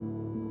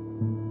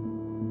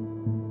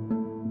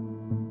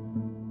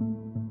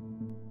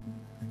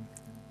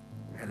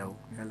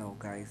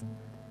promise.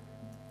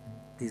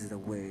 This is the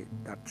way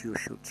that you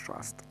should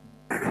trust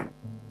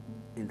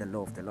in the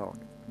law of the Lord.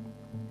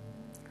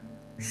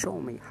 Show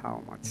me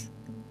how much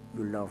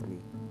you love me,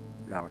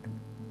 Lord,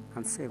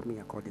 and save me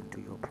according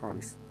to your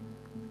promise.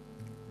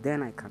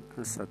 Then I can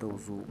answer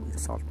those who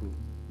insult me,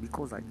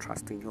 because I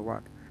trust in your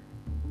word.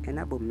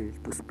 Enable me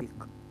to speak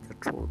the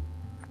truth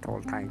at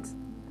all times,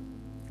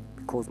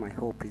 because my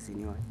hope is in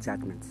your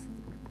judgments.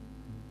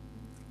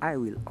 I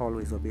will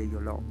always obey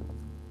your law,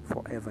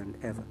 forever and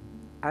ever.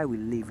 I will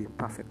live in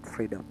perfect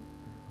freedom,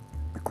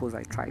 because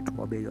I try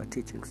to obey your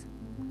teachings.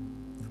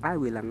 I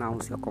will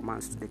announce your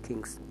commands to the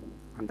kings,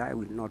 and I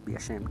will not be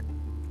ashamed.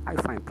 I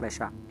find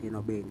pleasure in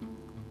obeying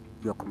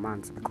your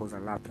commands because I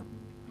love them.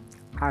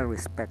 I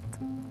respect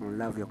and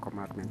love your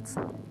commandments.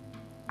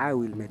 I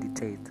will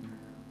meditate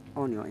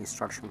on your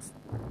instructions.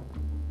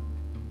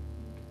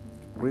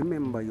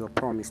 Remember your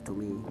promise to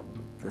me,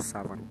 your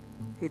servant.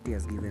 It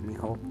has given me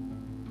hope.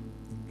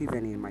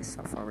 Even in my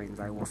sufferings,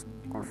 I was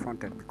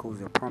confronted because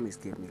your promise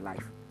gave me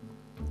life.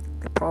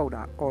 The proud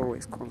are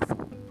always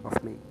scornful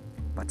of me,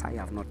 but I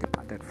have not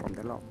departed from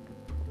the law.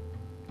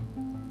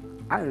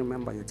 I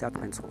remember your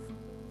judgments of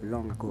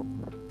long ago,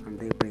 and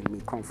they bring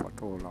me comfort,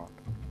 O Lord.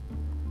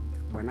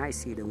 When I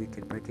see the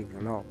wicked breaking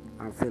your law,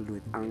 I'm filled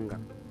with anger.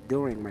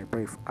 During my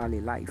brief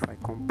early life, I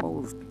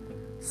composed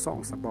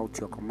songs about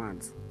your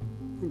commands.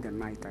 In the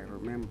night, I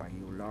remember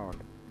you, Lord,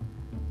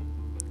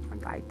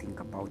 and I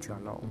think about your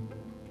law.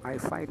 I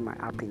find my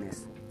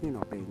happiness in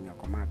obeying your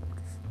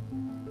commandments.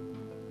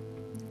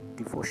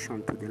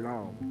 Devotion to the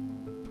law.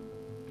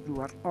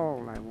 You are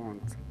all I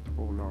want,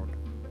 O Lord.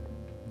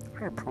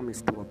 I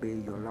promise to obey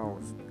your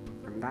laws,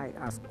 and I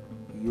ask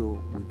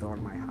you with all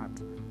my heart.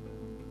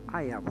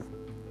 I have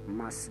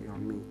mercy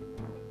on me.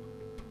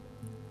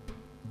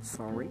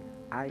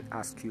 I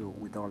ask you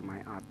with all my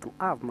heart to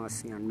have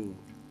mercy on me,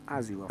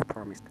 as you have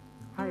promised.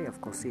 I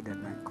have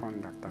considered my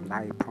conduct, and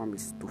I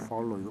promise to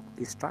follow your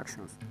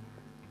instructions.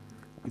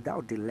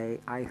 Without delay,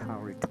 I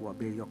hurry to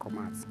obey your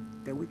commands.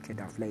 The wicked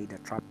have laid a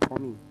trap for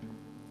me,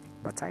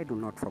 but I do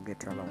not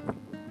forget your law.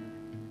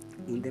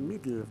 In the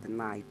middle of the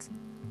night,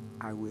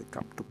 I wake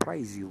up to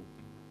praise you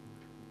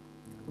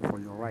for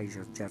your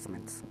righteous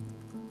judgments.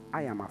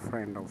 I am a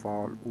friend of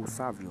all who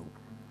serve you,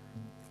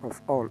 of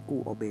all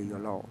who obey your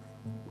law.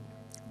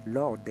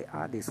 Lord, the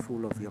earth is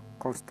full of your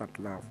constant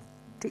love.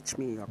 Teach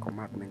me your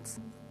commandments.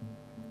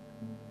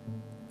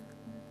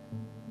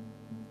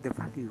 The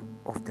value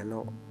of the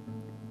law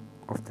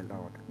of the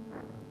Lord.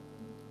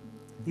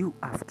 You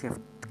have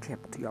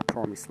kept your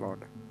promise,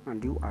 Lord,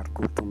 and you are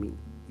good to me,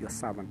 your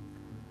servant.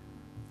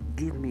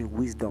 Give me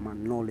wisdom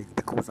and knowledge,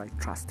 because I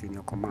trust in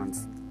your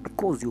commands.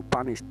 Because you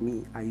punished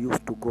me, I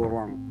used to go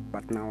wrong,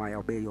 but now I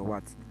obey your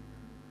words.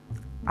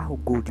 How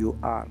good you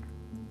are,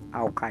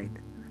 how kind.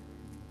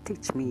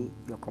 Teach me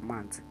your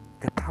commands.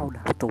 The proud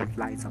have told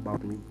lies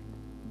about me,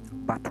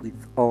 but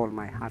with all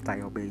my heart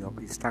I obey your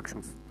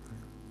instructions.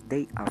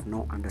 They have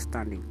no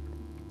understanding,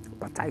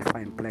 but I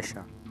find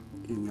pleasure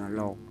in your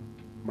law.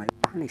 My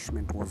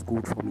punishment was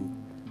good for me,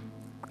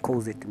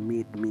 because it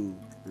made me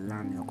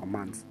learn your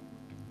commands.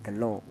 The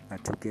law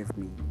that you gave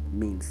me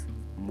means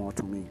more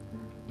to me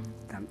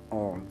than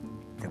all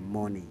the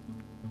money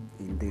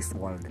in this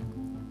world.